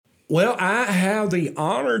Well, I have the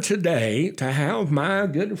honor today to have my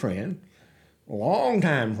good friend,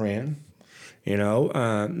 longtime friend,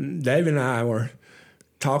 David and I were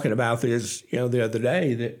talking about this, the other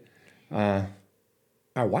day that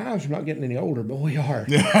our wives are not getting any older, but we are.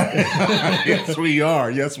 Yes, we are.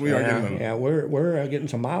 Yes, we are getting older. Yeah, we're getting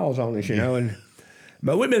some miles on us,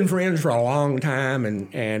 but we've been friends for a long time,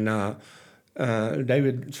 and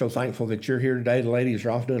David, so thankful that you're here today. The ladies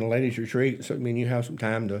are off doing a ladies retreat, so you have some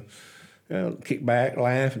time to kick back,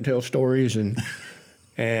 laugh, and tell stories,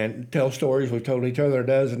 and tell stories we've told each other a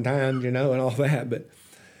dozen times, and all that.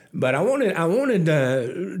 But I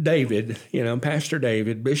wanted David, Pastor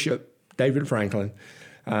David, Bishop David Franklin.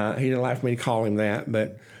 He didn't like for me to call him that,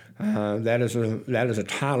 but that is a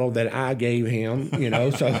title that I gave him,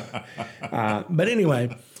 So, but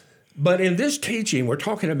anyway, but in this teaching, we're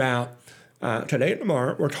talking about. Today and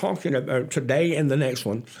tomorrow, we're talking about today and the next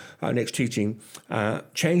one, next teaching,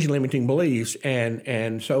 changing limiting beliefs.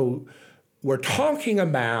 And so we're talking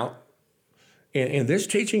about, in this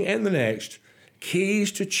teaching and the next,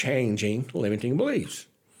 keys to changing limiting beliefs.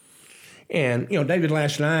 And, David,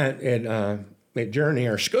 last night at Journey,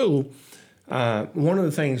 our school, one of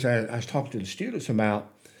the things I was talking to the students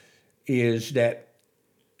about is that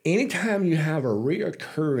anytime you have a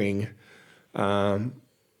reoccurring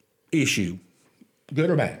issue, good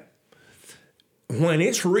or bad, when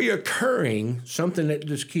it's reoccurring, something that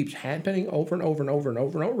just keeps happening over and over and over and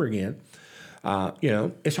over and over again,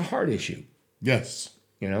 it's a heart issue. Yes.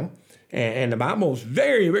 And the Bible is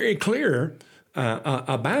very, very clear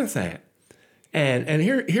about that. And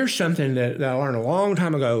here's something that I learned a long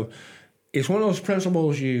time ago. It's one of those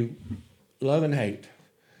principles you love and hate.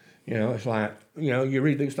 It's like, you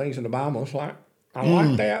read these things in the Bible, it's like, I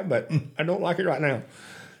like that, but I don't like it right now.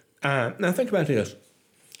 Now think about this,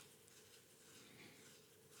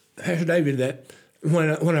 Pastor David, that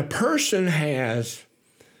when a person has,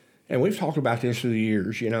 and we've talked about this through the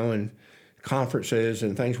years, in conferences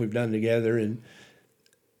and things we've done together,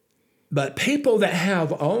 but people that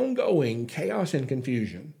have ongoing chaos and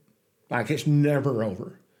confusion, like it's never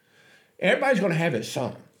over. Everybody's going to have it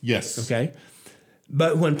some. Yes. Okay?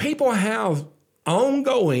 But when people have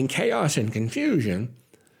ongoing chaos and confusion,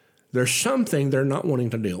 there's something they're not wanting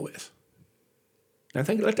to deal with. I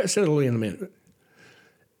think let that settle in a minute.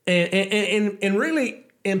 And really,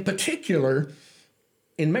 in particular,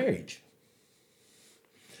 in marriage.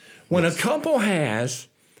 When a couple has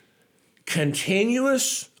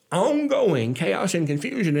continuous, ongoing chaos and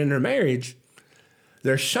confusion in their marriage,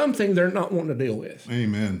 there's something they're not wanting to deal with.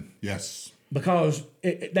 Amen. Yes. Because,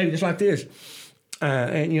 David, it's like this.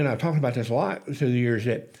 And, I've talked about this a lot through the years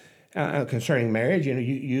that concerning marriage,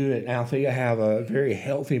 you and Althea have a very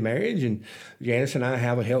healthy marriage, and Janice and I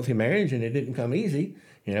have a healthy marriage, and it didn't come easy.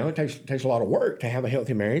 It takes a lot of work to have a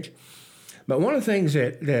healthy marriage. But one of the things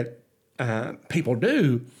that people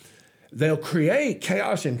do, they'll create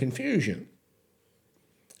chaos and confusion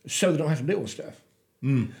so they don't have to deal with stuff.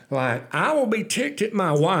 Like, I will be ticked at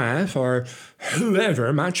my wife or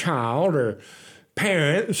whoever, my child or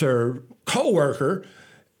parents or coworker.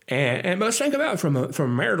 And let's think about it from a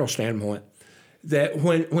marital standpoint, that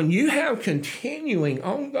when you have continuing,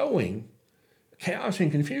 ongoing chaos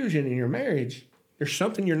and confusion in your marriage, there's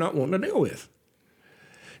something you're not wanting to deal with.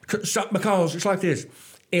 Because it's like this,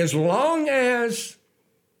 as long as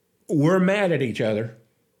we're mad at each other,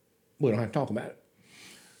 we don't have to talk about it.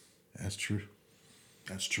 That's true.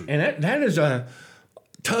 That's true. And that is a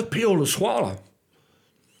tough pill to swallow.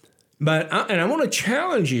 But I want to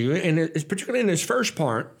challenge you, and it's particularly in this first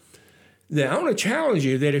part, that I want to challenge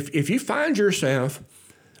you that if you find yourself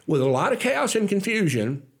with a lot of chaos and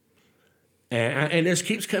confusion, and this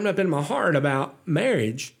keeps coming up in my heart about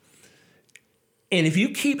marriage, and if you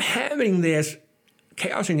keep having this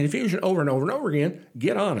chaos and confusion over and over and over again,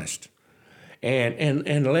 get honest,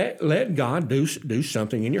 and let God do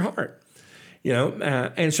something in your heart,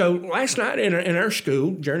 And so last night in our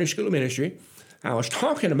school, Journey School of Ministry, I was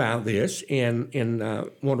talking about this in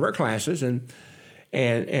one of our classes, and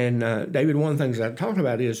David, one of the things I talked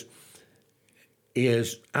about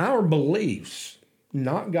is our beliefs,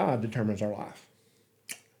 not God, determines our life.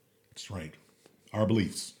 That's right. Our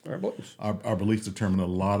beliefs. Our beliefs. Our beliefs determine a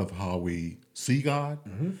lot of how we see God,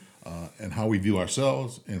 and how we view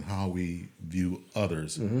ourselves and how we view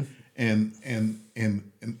others. And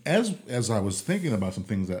as I was thinking about some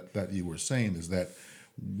things that you were saying, is that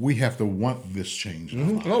we have to want this change in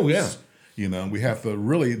our lives. Oh, yeah. We have to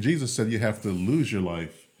really, Jesus said you have to lose your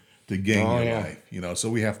life to gain your life. So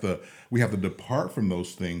we have to depart from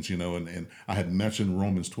those things, and I had mentioned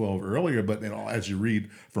Romans 12 earlier, but as you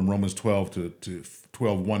read from Romans 12 to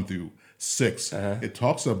 12, 1 through 6, it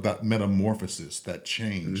talks about metamorphosis, that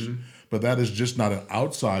change. But that is just not an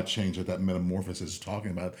outside change that metamorphosis is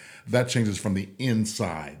talking about. That changes from the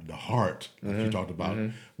inside, the heart, that you talked about,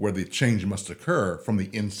 where the change must occur from the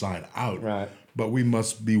inside out. Right. But we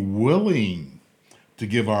must be willing to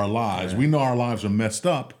give our lives. We know our lives are messed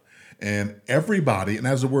up, and everybody, and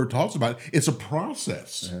as the word talks about, it's a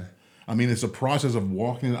process. I mean, it's a process of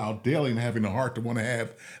walking it out daily and having a heart to want to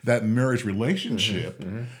have that marriage relationship,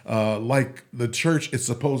 like the church is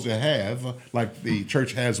supposed to have, like the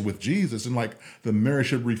church has with Jesus, and like the marriage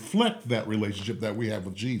should reflect that relationship that we have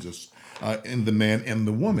with Jesus in the man and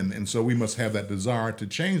the woman. And so we must have that desire to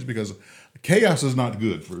change, because chaos is not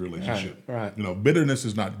good for a relationship. Right. You know, bitterness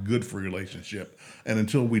is not good for a relationship. And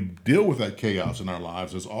until we deal with that chaos in our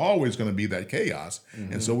lives, there's always going to be that chaos.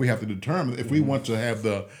 And so we have to determine if we want to have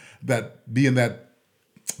be in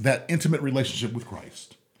that intimate relationship with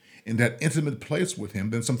Christ, in that intimate place with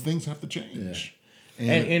Him, then some things have to change.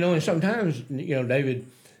 Yeah. And you know, and sometimes, you know, David,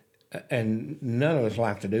 and none of us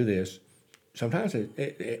like to do this. Sometimes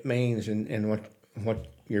it means, and what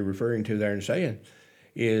you're referring to there and saying,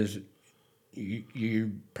 is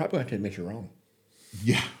you probably have to admit you're wrong.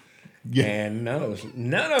 Yeah. Yeah. And none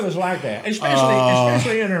of us like that,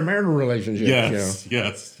 especially in our marital relationship. Yes, you know?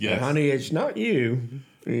 yes. But honey, it's not you,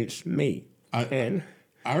 it's me. I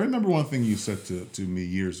remember one thing you said to me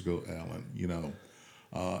years ago, Alan. You know,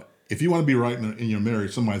 if you want to be right in your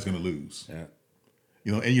marriage, somebody's going to lose. Yeah.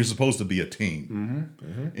 You know, and you're supposed to be a team.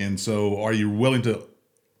 And so, are you willing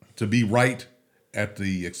to be right at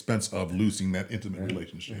the expense of losing that intimate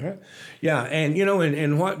relationship? Yeah, and you know,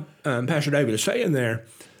 and what Pastor David is saying there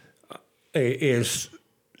is,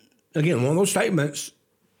 again, one of those statements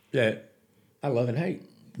that I love and hate.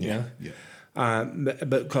 Yeah. But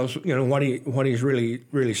because, you know, what he's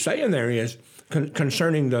really saying there is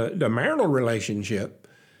concerning the marital relationship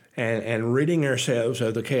and ridding ourselves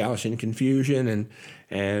of the chaos and confusion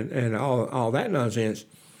and all that nonsense.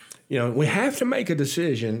 You know, we have to make a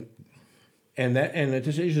decision, and the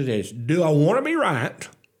decision is: do I want to be right,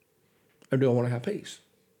 or do I want to have peace?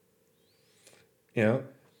 You know,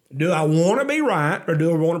 do I want to be right, or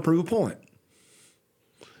do I want to prove a point?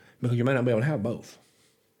 Because you may not be able to have both.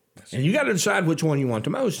 And you got to decide which one you want the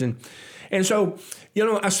most. And so, you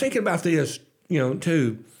know, I was thinking about this, you know,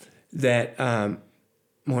 too, that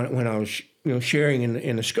when I was, you know, sharing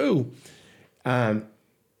in the school,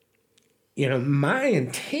 you know, my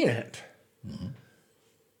intent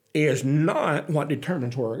is not what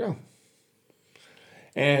determines where I go.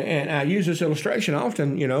 And I use this illustration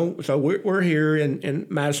often, you know. So we're here in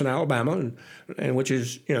Madison, Alabama, and which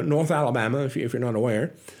is, you know, North Alabama, if you're not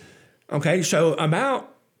aware. Okay, so about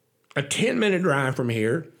a 10-minute drive from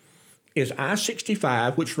here is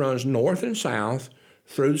I-65, which runs north and south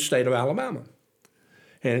through the state of Alabama,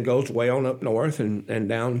 and it goes way on up north and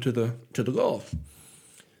down to the Gulf.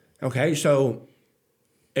 Okay, so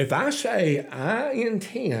if I say I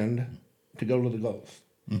intend to go to the Gulf,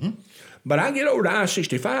 but I get over to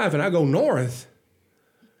I-65 and I go north,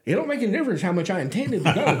 it don't make any difference how much I intended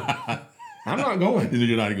to go. I'm not going.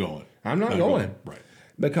 You're not going. I'm not going. Right.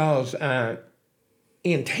 Because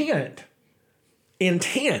intent,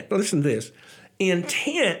 listen to this,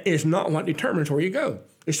 intent is not what determines where you go.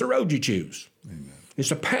 It's the road you choose. Amen. It's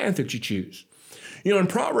the path that you choose. You know, in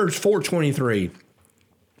Proverbs 4:23,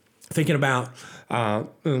 thinking about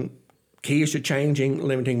keys to changing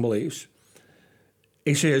limiting beliefs,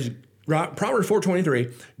 it says, Proverbs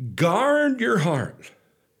 4:23, guard your heart,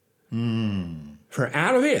 for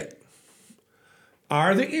out of it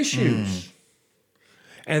are the issues.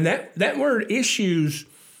 And that word issues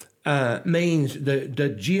means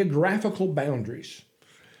the geographical boundaries.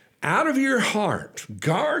 Out of your heart,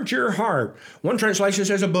 guard your heart. One translation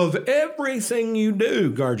says, above everything you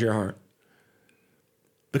do, guard your heart.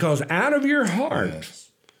 Because out of your heart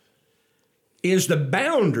is the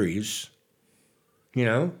boundaries, you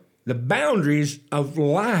know, the boundaries of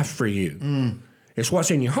life for you. It's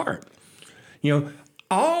what's in your heart. You know,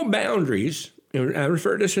 all boundaries, I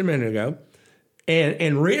referred to this a minute ago,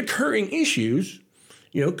 and reoccurring issues,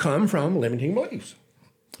 you know, come from limiting beliefs.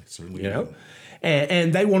 Certainly. You know,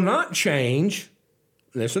 and they will not change.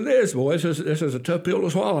 Listen to this, boys. This is a tough pill to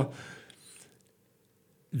swallow.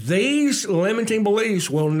 These limiting beliefs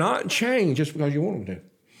will not change just because you want them to.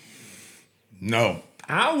 No.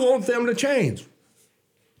 I want them to change.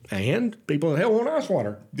 And people in hell want ice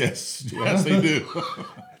water. Yes, they do. All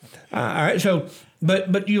right. So,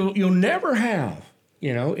 but you'll never have,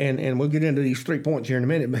 you know, and we'll get into these 3 points here in a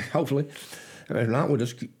minute, but hopefully. If not, we'll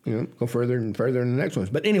just, you know, go further and further in the next ones.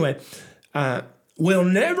 But anyway, we'll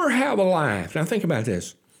never have a life, now think about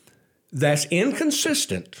this, that's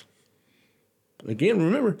inconsistent Again,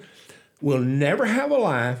 remember, we'll never have a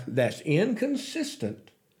life that's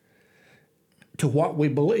inconsistent to what we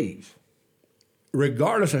believe,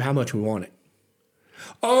 regardless of how much we want it.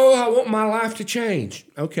 Oh, I want my life to change.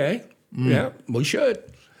 Okay, yeah, we should.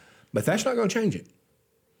 But that's not going to change it.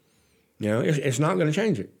 It's not going to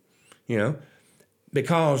change it,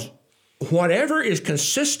 because whatever is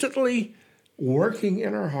consistently working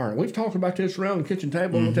in our heart. We've talked about this around the kitchen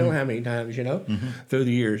table, I don't tell how many times, through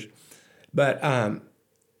the years. But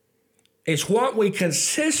it's what we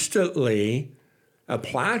consistently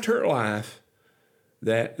apply to our life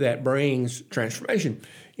that brings transformation.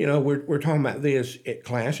 We're talking about this at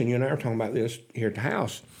class, and you and I are talking about this here at the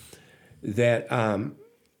house, that, how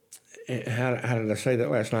did I say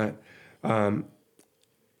that last night? No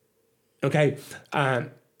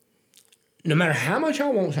matter how much I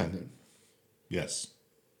want something, yes,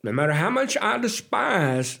 no matter how much I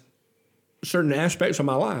despise certain aspects of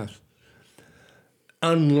my life,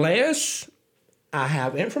 unless I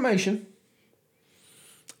have information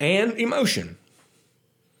and emotion,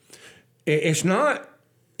 it's not,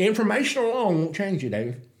 information alone won't change you,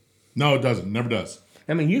 David. No, it doesn't. Never does.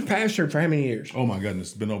 I mean, you've pastored for how many years? Oh my goodness,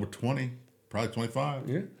 it's been over 20, probably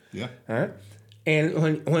 25. Yeah. All right.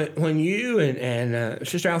 And when you and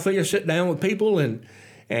Sister Althea sit down with people and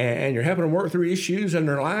you're helping them work through issues in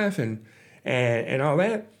their life and all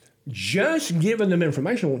that, just giving them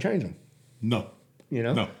information won't change them. No.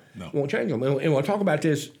 No. Won't change them. And we'll talk about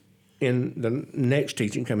this in the next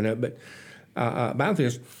teaching coming up, but about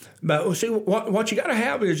this. But see, what you got to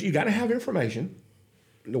have is you got to have information,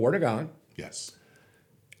 the Word of God. Yes.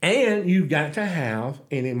 And you've got to have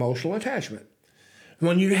an emotional attachment.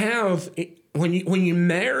 When you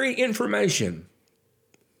marry information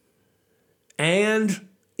and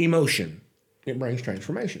emotion, it brings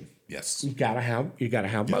transformation. Yes. You got to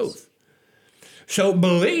have both. So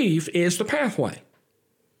belief is the pathway.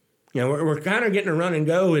 We're kind of getting a run and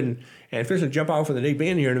go and fixing to jump off of the deep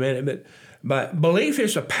end here in a minute, but belief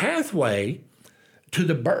is a pathway to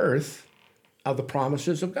the birth of the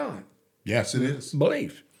promises of God. Yes, it is.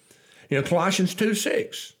 Belief. Colossians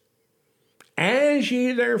 2:6. As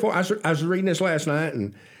ye therefore, I was reading this last night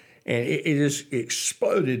and it just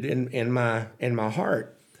exploded in my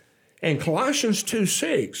heart. And Colossians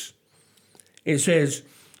 2:6, it says,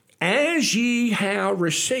 as ye have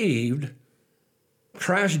received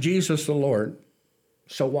Christ Jesus the Lord,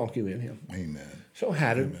 so walk you in him. Amen. So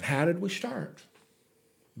how did we start?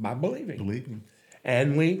 By believing. Believing.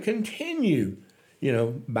 And we continue,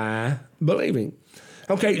 by believing.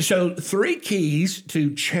 Okay, so 3 keys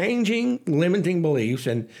to changing limiting beliefs,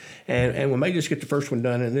 and we may just get the first one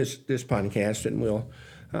done in this podcast, and we'll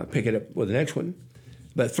pick it up with the next one.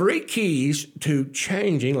 But 3 keys to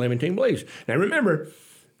changing limiting beliefs. Now remember,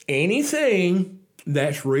 anything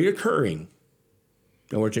that's reoccurring,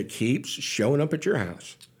 in other words, it keeps showing up at your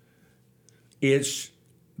house, it's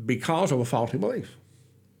because of a faulty belief.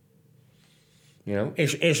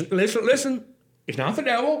 Listen, it's not the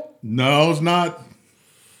devil. No, it's not.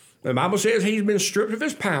 The Bible says he's been stripped of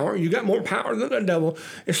his power. You got more power than the devil.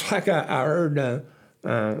 It's like I heard,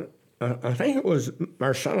 I think it was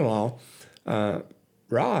our son-in-law,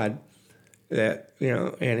 Rod, that,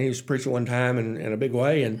 and he was preaching one time in a big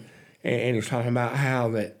way, and he was talking about how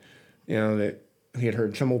that, that he had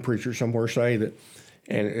heard some old preacher somewhere say that,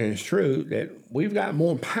 and it's true, that we've got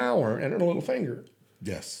more power in our little finger.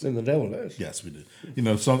 Yes. Than the devil does. Yes, we do.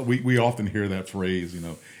 We often hear that phrase,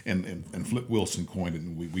 and Flip Wilson coined it,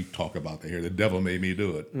 and we talk about that here. The devil made me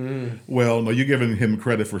do it. Well, no, you're giving him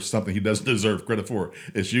credit for something he doesn't deserve credit for.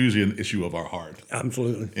 It's usually an issue of our heart.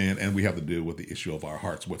 Absolutely. And we have to deal with the issue of our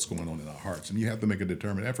hearts, what's going on in our hearts. And you have to make a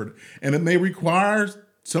determined effort. And it may require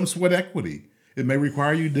some sweat equity. It may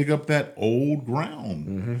require you to dig up that old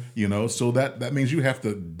ground, so that means you have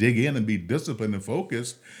to dig in and be disciplined and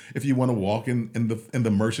focused if you want to walk in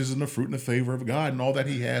the mercies and the fruit and the favor of God and all that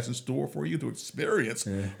he has in store for you to experience.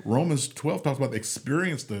 Yeah. Romans 12 talks about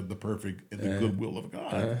experience the perfect and the good will of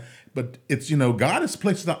God. But it's, God has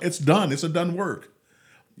placed it, it's done. It's a done work.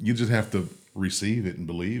 You just have to receive it and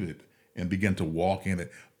believe it and begin to walk in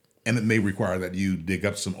it. And it may require that you dig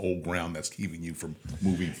up some old ground that's keeping you from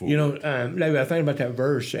moving forward. David, I think about that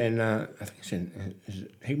verse, and I think it's in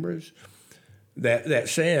Hebrews, that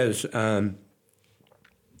says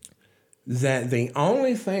that the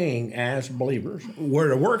only thing as believers we're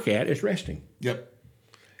to work at is resting. Yep.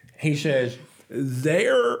 He says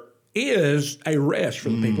there is a rest for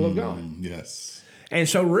the people of God. Yes. And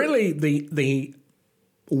so really the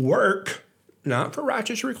work, not for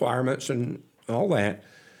righteous requirements and all that,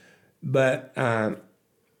 but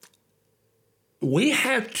we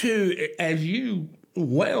have to, as you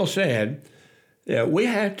well said, we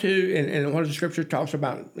have to, and one of the scriptures talks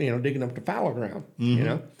about, digging up the fallow ground,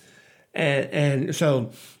 And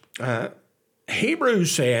so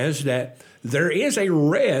Hebrews says that there is a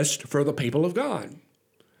rest for the people of God.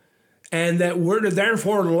 And that we're to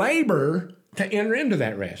therefore labor to enter into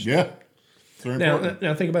that rest. Yeah.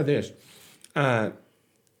 Now think about this. When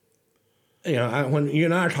you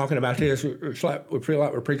and I are talking about this, it's like we feel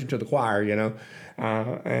like we're preaching to the choir, and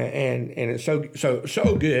it's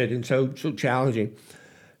so good and so challenging.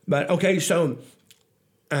 But okay, so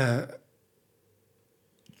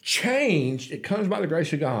change, it comes by the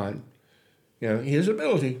grace of God. His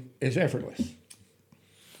ability is effortless.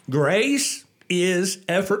 Grace is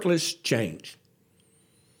effortless change.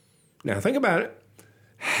 Now think about it.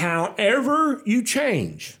 However you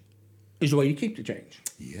change is the way you keep the change.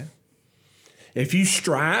 Yeah. If you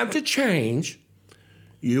strive to change,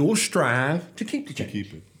 you will strive to keep the change.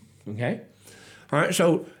 Keep it. Okay? All right,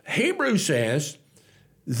 so Hebrews says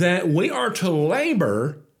that we are to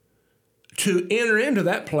labor to enter into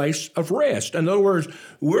that place of rest. In other words,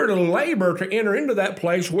 we're to labor to enter into that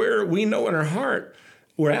place where we know in our heart,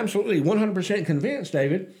 we're absolutely 100% convinced,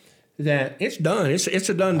 David, that it's done. It's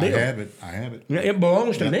a done deal. I have it. It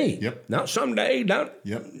belongs to me. Yep. Not someday, not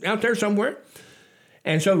out there somewhere.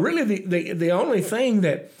 And so really the only thing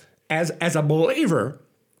that, as a believer,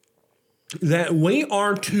 that we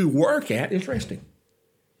are to work at is resting.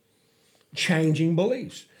 Changing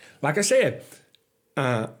beliefs. Like I said,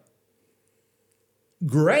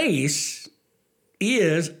 grace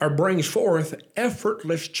is or brings forth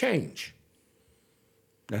effortless change.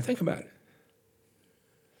 Now think about it.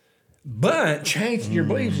 But changing your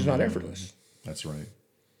beliefs is not effortless. That's right.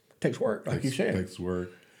 It takes work, like you said. It takes work.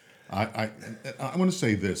 I want to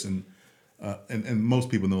say this, and most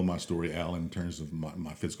people know my story, Al, in terms of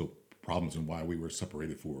my physical problems and why we were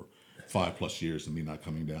separated for 5+ years and me not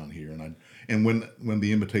coming down here. And when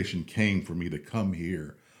the invitation came for me to come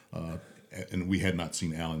here, and we had not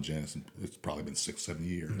seen Al and Janice, it's probably been 6-7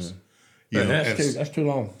 years. Mm-hmm. That's too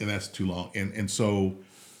long. And that's too long. And so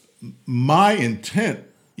my intent,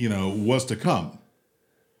 was to come.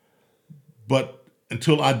 But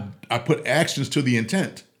until I put actions to the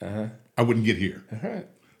intent, I wouldn't get here. Uh-huh.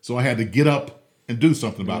 So I had to get up and do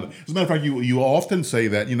something about it. As a matter of fact, you often say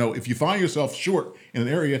that, if you find yourself short in an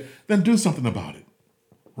area, then do something about it,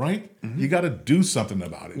 right? Mm-hmm. You got to do something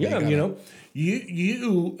about it. Yeah, and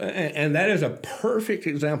that is a perfect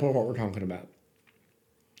example of what we're talking about.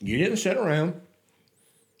 You didn't sit around,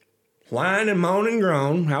 whine and moan and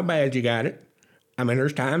groan how bad you got it. I mean,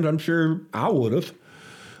 there's times I'm sure I would have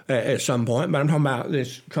at some point, but I'm talking about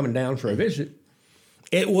this coming down for a visit.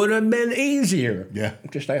 It would have been easier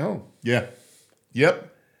to stay home. Yeah.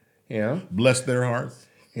 Yep. Bless their hearts.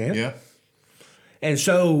 Yeah. And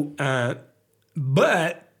so,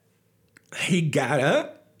 but he got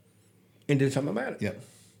up and did something about it. Yep.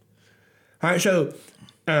 All right, so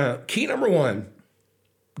key number 1,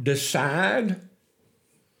 decide.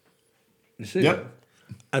 Yep.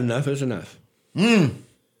 Enough is enough.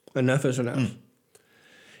 Enough is enough.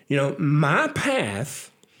 My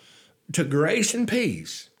path to grace and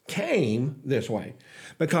peace came this way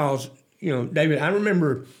because, David, I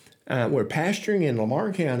remember we're pastoring in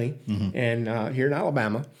Lamar County and here in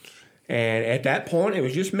Alabama. And at that point, it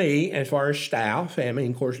was just me as far as staff. I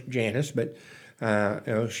mean, of course, Janice, but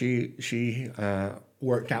she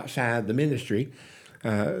worked outside the ministry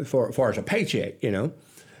for as a paycheck,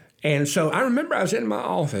 And so I remember I was in my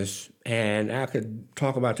office, and I could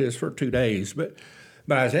talk about this for 2 days, but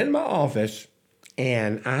I was in my office,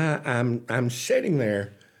 and I'm sitting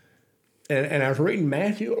there, and I was reading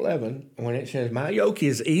Matthew 11 when it says, "My yoke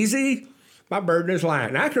is easy, my burden is light."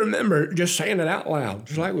 And I can remember just saying it out loud,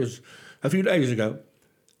 just like it was a few days ago.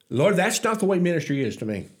 Lord, that's not the way ministry is to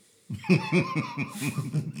me.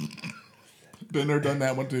 Been there, done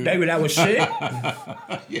that one too. David, I was sick,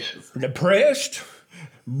 yes, depressed,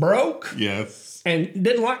 broke, yes, and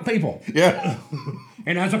didn't like people. Yeah.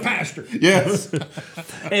 And as a pastor, yes,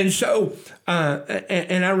 and so,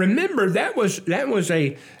 and I remember that was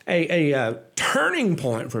a turning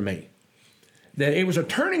point for me. That it was a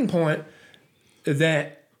turning point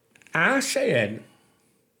that I said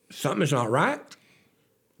something's not right.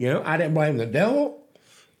 I didn't blame the devil.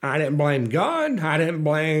 I didn't blame God. I didn't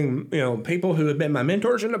blame people who had been my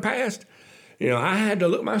mentors in the past. I had to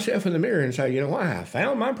look myself in the mirror and say, I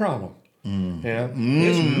found my problem.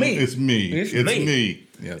 It's me. It's me. It's me.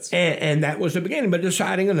 Yes. And that was the beginning, but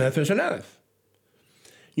deciding enough is enough.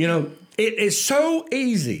 It is so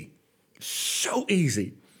easy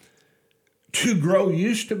to grow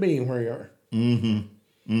used to being where you are.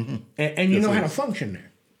 Mm-hmm. Mm-hmm. And you know how to function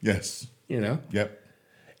there. Yes. Yep.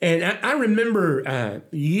 And I remember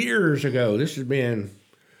years ago, this has been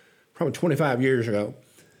probably 25 years ago,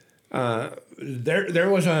 there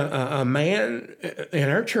was a man in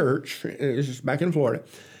our church, this is back in Florida,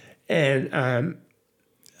 and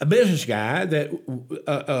a business guy that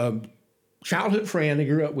a childhood friend he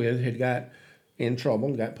grew up with had got in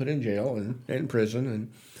trouble, got put in jail and in prison,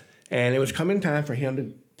 and it was coming time for him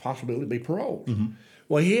to possibly be paroled. Mm-hmm.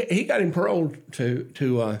 Well, he got him paroled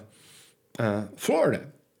to Florida.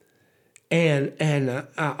 And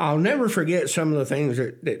I'll never forget some of the things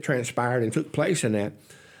that transpired and took place in that.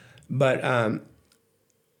 But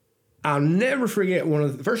I'll never forget one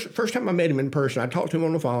of the first time I met him in person. I talked to him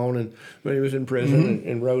on the phone and when he was in prison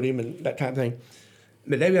and wrote him and that type of thing.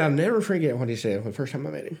 But David, I'll never forget what he said the first time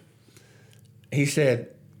I met him. He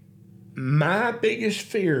said, "My biggest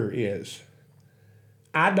fear is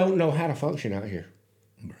I don't know how to function out here."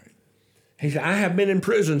 Right. He said, "I have been in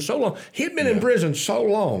prison so long." He'd been in prison so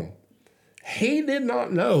long. He did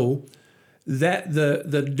not know that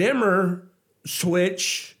the dimmer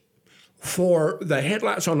switch for the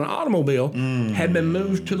headlights on an automobile had been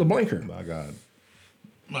moved to the blinker. My God.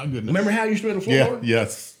 My goodness. Remember how you used to be on the floor? Yeah,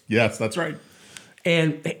 yes, that's right.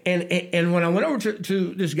 And when I went over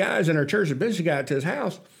to this guy's in our church, a business guy, to his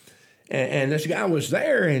house, and this guy was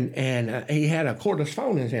there, and he had a cordless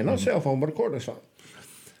phone in his hand, not a cell phone, but a cordless phone.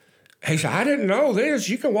 He said, "I didn't know this.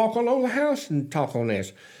 You can walk all over the house and talk on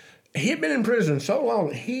this." He had been in prison so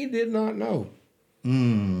long, he did not know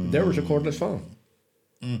there was a cordless phone.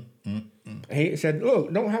 He said,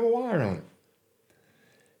 "Look, don't have a wire on it."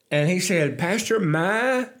 And he said, "Pastor,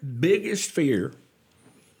 my biggest fear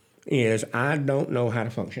is I don't know how to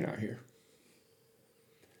function out here.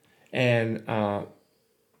 And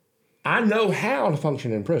I know how to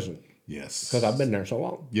function in prison." Yes. Because I've been there so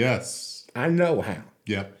long. Yes. I know how.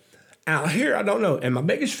 Yep. Out here, I don't know. And my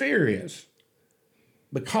biggest fear is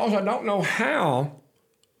because I don't know how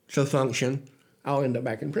to function, I'll end up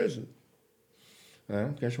back in prison.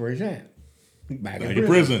 Well, guess where he's at? Back in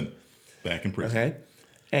prison. Back in prison. Okay?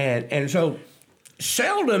 And so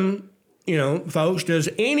seldom, folks, does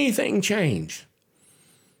anything change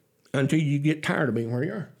until you get tired of being where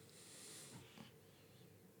you are.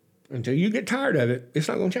 Until you get tired of it, it's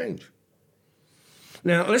not going to change.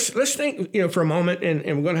 Now, let's think, for a moment, and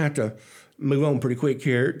we're going to have to move on pretty quick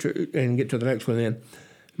here and get to the next one then.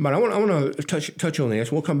 But I want to touch on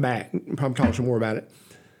this. We'll come back and probably talk some more about it.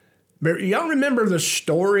 But y'all remember the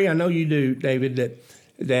story? I know you do, David.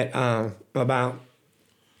 That about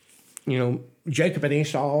Jacob and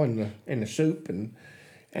Esau and the soup and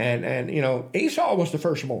Esau was the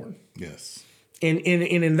firstborn. Yes. And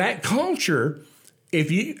in that culture,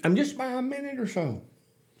 I'm just by a minute or so.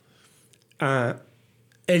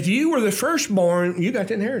 If you were the firstborn, you got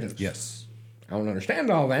the inheritance. Yes. I don't understand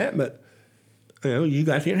all that, but you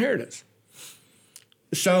got the inheritance.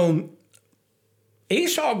 So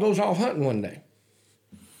Esau goes off hunting one day.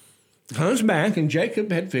 Comes back, and Jacob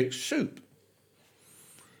had fixed soup.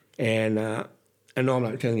 And I know I'm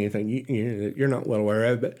not telling you anything you're not well aware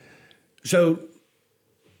of, but so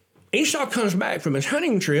Esau comes back from his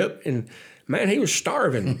hunting trip, and man, he was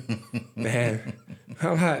starving. Man,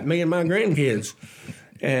 how hot me and my grandkids,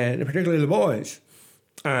 and particularly the boys.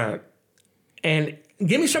 And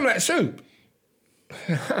give me some of that soup.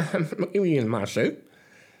 Give me my soup.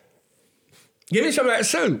 Give me some of that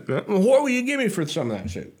soup. What will you give me for some of that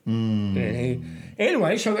soup?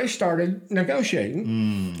 Anyway, so they started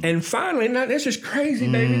negotiating. And finally, now this is crazy,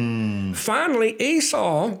 David. Finally,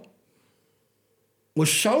 Esau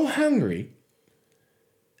was so hungry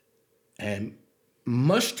and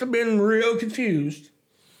must have been real confused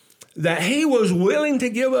that he was willing to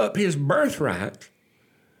give up his birthright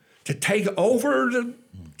to take over the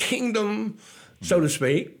kingdom, so to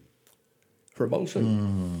speak, for a bowl of soup.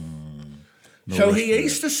 So he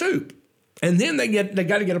eats the soup, and then they got to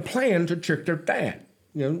get a plan to trick their dad,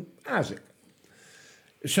 Isaac.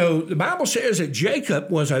 So the Bible says that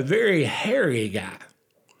Jacob was a very hairy guy.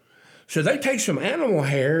 So they take some animal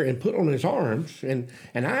hair and put on his arms, and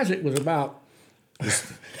Isaac was about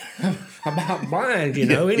blind,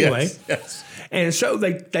 anyway. Yes. And so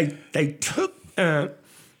they took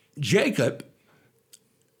Jacob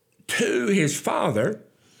to his father,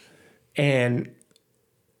 and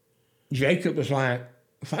Jacob was like,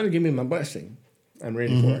 "Father, give me my blessing. I'm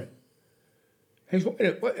ready for it." He's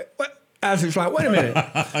what? Isaac's like, "Wait a minute."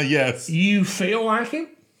 Yes. You feel like him?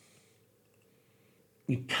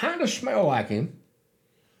 You kind of smell like him,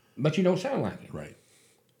 but you don't sound like him. Right.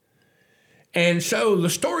 And so the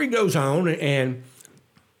story goes on, and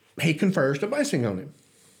he confers the blessing on him.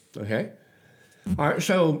 Okay? All right,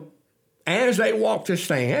 so as they walk this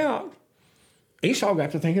thing out, Esau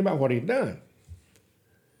got to thinking about what he'd done.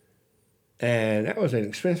 And that was an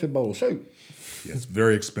expensive bowl of soup. Yes,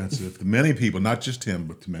 very expensive to many people, not just him,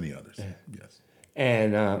 but to many others. Yes.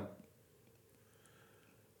 And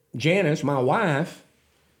Janice, my wife,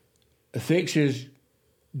 fixes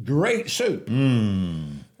great soup.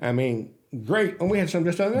 I mean, great. And we had some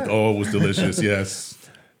just the other night. Oh, it was delicious, yes.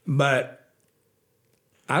 But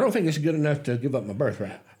I don't think it's good enough to give up my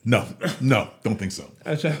birthright. No, don't think so.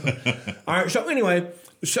 So, all right. So anyway,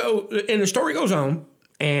 and the story goes on,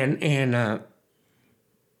 and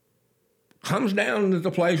comes down to the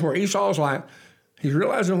place where Esau's like, he's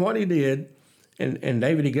realizing what he did, and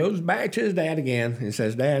David, he goes back to his dad again and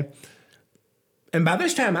says, Dad, and by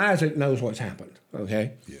this time Isaac knows what's happened.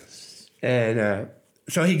 Okay. Yes. And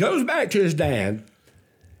so he goes back to his dad.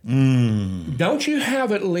 Don't you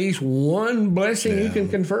have at least one blessing you can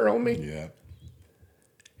confer on me? Yeah.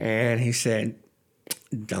 And he said,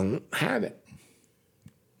 don't have it.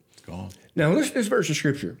 It's gone. Now, listen to this verse of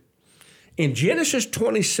Scripture. In Genesis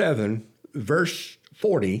 27, verse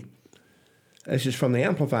 40, this is from the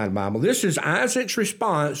Amplified Bible, this is Isaac's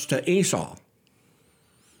response to Esau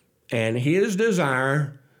and his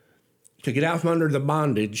desire to get out from under the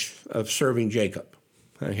bondage of serving Jacob.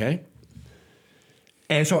 Okay?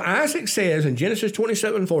 And so Isaac says in Genesis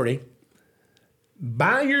 27:40,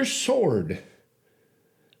 by your sword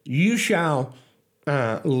you shall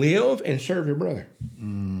live and serve your brother.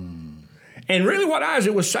 And really what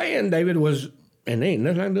Isaac was saying, David, was, and there ain't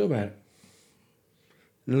nothing I can do about it.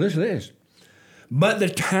 Now listen to this. But the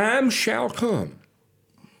time shall come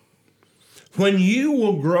when you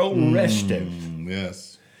will grow restive.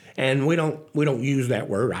 Yes. And we don't use that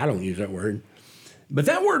word. I don't use that word. But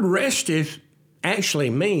that word restive actually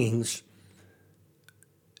means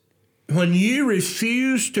when you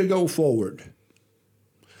refuse to go forward.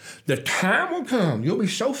 The time will come, you'll be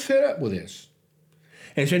so fed up with this.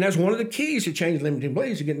 And so that's one of the keys to change limiting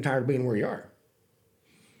beliefs is getting tired of being where you are.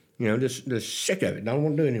 You know, just sick of it. Don't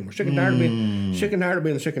want to do it anymore. Sick and tired of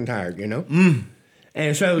being sick and tired, you know?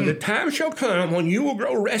 And so the time shall come when you will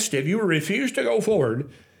grow restive, you will refuse to go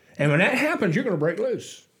forward. And when that happens, you're going to break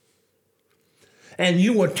loose. And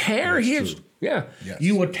you will tear his,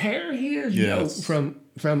 you will tear his yoke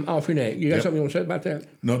from off your neck. You got something you want to say about that?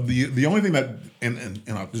 No, the only thing that, and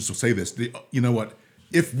I'll just say this, you know what?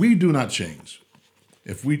 If we do not change,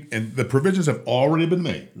 and the provisions have already been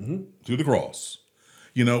made through the cross,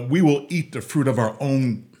 you know, we will eat the fruit of our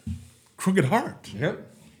own crooked heart.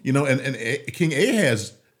 Yep. You know, and King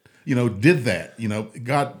Ahaz, you know, did that. You know,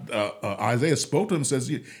 God, Isaiah spoke to him and says,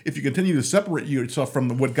 if you continue to separate yourself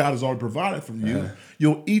from what God has already provided from you,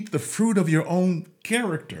 you'll eat the fruit of your own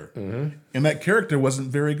character. And that character wasn't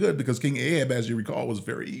very good because King Ahab, as you recall, was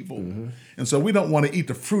very evil. And so we don't want to eat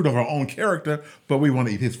the fruit of our own character, but we want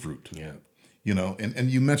to eat his fruit. Yeah. You know,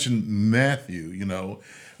 and you mentioned Matthew, you know,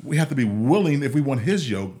 we have to be willing, if we want his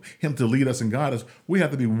yoke, him to lead us and guide us, we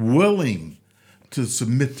have to be willing to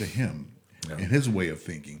submit to him and his way of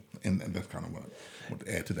thinking. And that's kind of what I want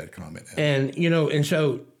to add to that comment. And, you know, and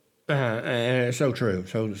so, and it's so true,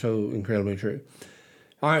 so incredibly true.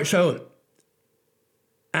 All right, so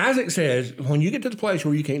Isaac says, when you get to the place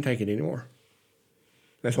where you can't take it anymore,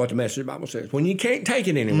 that's what the Message Bible says. When you can't take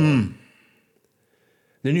it anymore,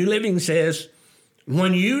 the New Living says,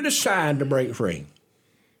 when you decide to break free.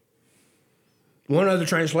 One other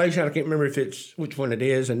translation, I can't remember which one it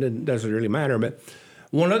is, and it doesn't really matter, but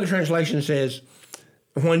one other translation says,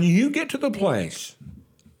 when you get to the place,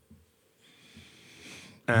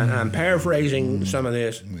 I'm paraphrasing some of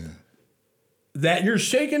this, that you're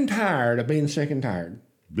sick and tired of being sick and tired.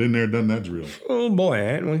 Been there, done that drill. Oh, boy,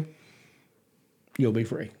 haven't we? You'll be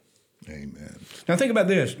free. Amen. Now think about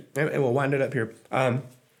this, and we'll wind it up here.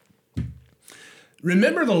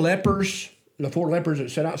 Remember the lepers, the 4 lepers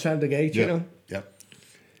that sat outside the gate, you know? Yep.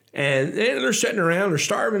 And they're sitting around, they're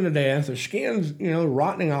starving to death, their skin's, you know,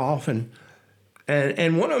 rotting off, and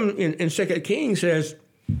one of them in 2 Kings says,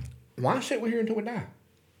 why sit we here until we die?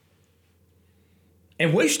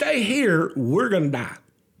 If we stay here, we're going to die.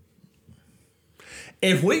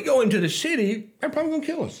 If we go into the city, they're probably going to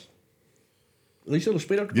kill us. At least it'll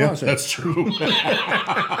speed up the process. That's true.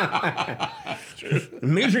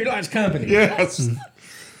 Misery likes company. Yes.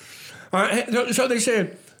 All right, so they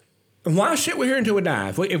said, why sit we here until we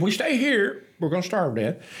die? If we stay here, we're going to starve to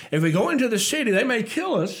death. If we go into the city, they may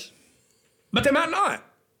kill us, but they might not.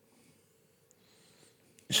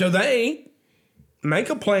 So they make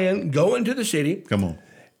a plan, go into the city. Come on.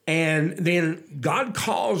 And then God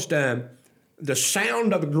caused the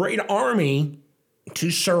sound of a great army to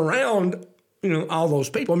surround all those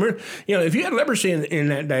people. I mean, if you had leprosy in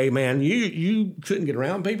that day, man, you couldn't get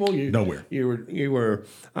around people. Nowhere. You were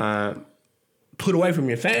put away from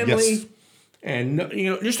your family. Yes. And,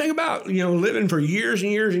 just think about, living for years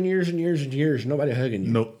and years and years and years and years, nobody hugging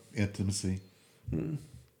you. No intimacy.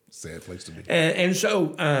 Sad place to be. And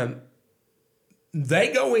so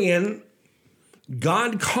they go in.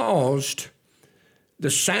 God caused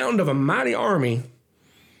the sound of a mighty army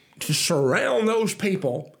to surround those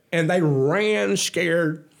people, and they ran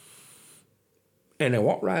scared, and they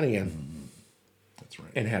walked right in. That's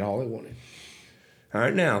right. And had all they wanted. All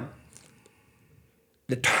right, now,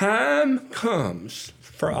 the time comes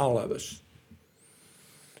for all of us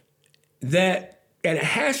that, and it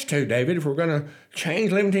has to, David, if we're going to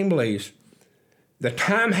change limiting beliefs, the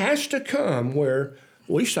time has to come where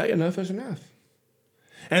we say enough is enough.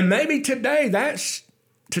 And maybe today is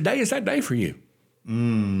that day for you.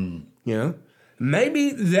 Maybe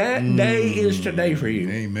that day is today for you.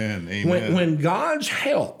 Amen. Amen. When God's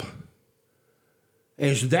help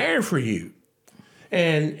is there for you,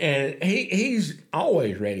 and He's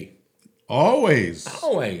always ready. Always.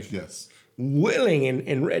 Yes. Willing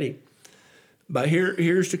and ready. But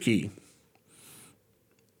here's the key.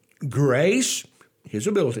 Grace, His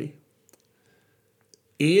ability,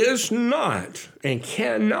 is not and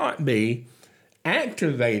cannot be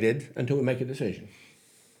activated until we make a decision.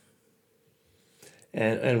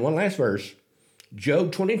 And one last verse,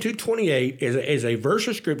 Job 22:28 is a verse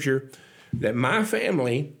of Scripture that my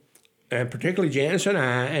family, and particularly Janice and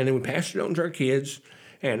I, and then we passed it on to our kids,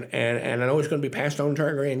 and I know it's going to be passed on to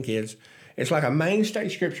our grandkids. It's like a mainstay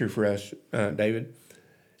Scripture for us, David.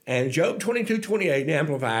 And Job 22:28 in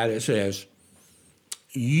Amplified, it says,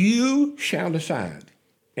 "You shall decide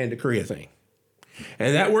and decree a thing."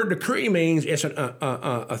 And that word decree means it's an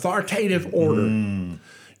authoritative order.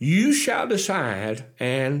 You shall decide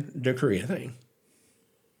and decree a thing.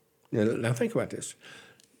 Now think about this.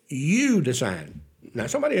 You decide, not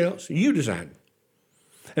somebody else. You decide.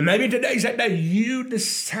 And maybe today's that day. You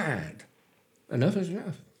decide. Enough is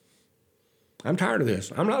enough. I'm tired of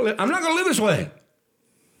this. I'm not going to live this way.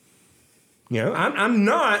 I'm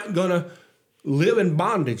not going to live in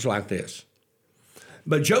bondage like this.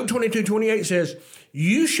 But Job 22:28 says,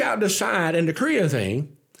 "You shall decide and decree a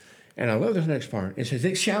thing." And I love this next part. It says,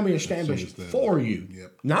 "It shall be established for you."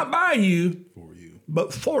 Yep. Not by you, For you.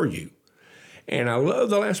 but for you. And I love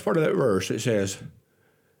the last part of that verse. It says,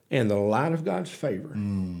 "And the light of God's favor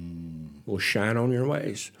will shine on your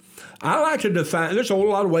ways." I like to define, there's a whole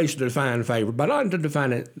lot of ways to define favor, but I like to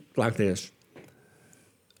define it like this.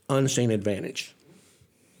 Unseen advantage.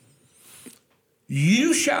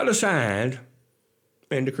 You shall decide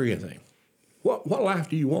and decree a thing. What life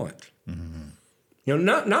do you want?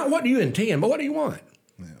 Not what do you intend, but what do you want?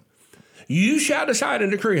 Yeah. You shall decide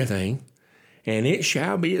and decree a thing, and it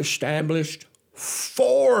shall be established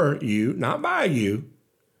for you, not by you,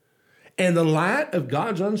 and the light of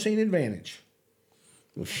God's unseen advantage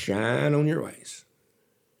will shine on your ways.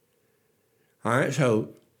 All right, so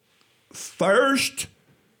first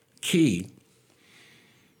key,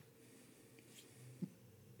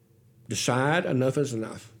 decide enough is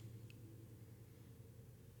enough.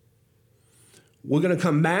 We're going to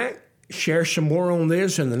come back, share some more on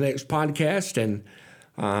this in the next podcast, and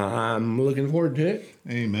I'm looking forward to it.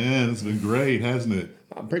 Amen. It's been great, hasn't it?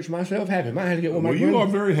 I preach myself happy. I might have to get one of my you are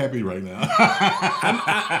very happy right now.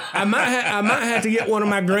 I might have to get one of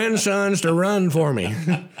my grandsons to run for me.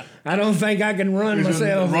 I don't think I can run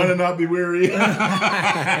myself. Run and not be weary.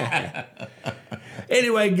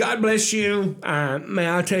 Anyway, God bless you.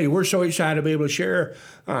 May I tell you, we're so excited to be able to share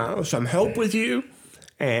some hope with you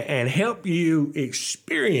and help you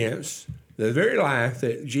experience the very life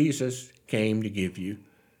that Jesus came to give you.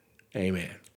 Amen.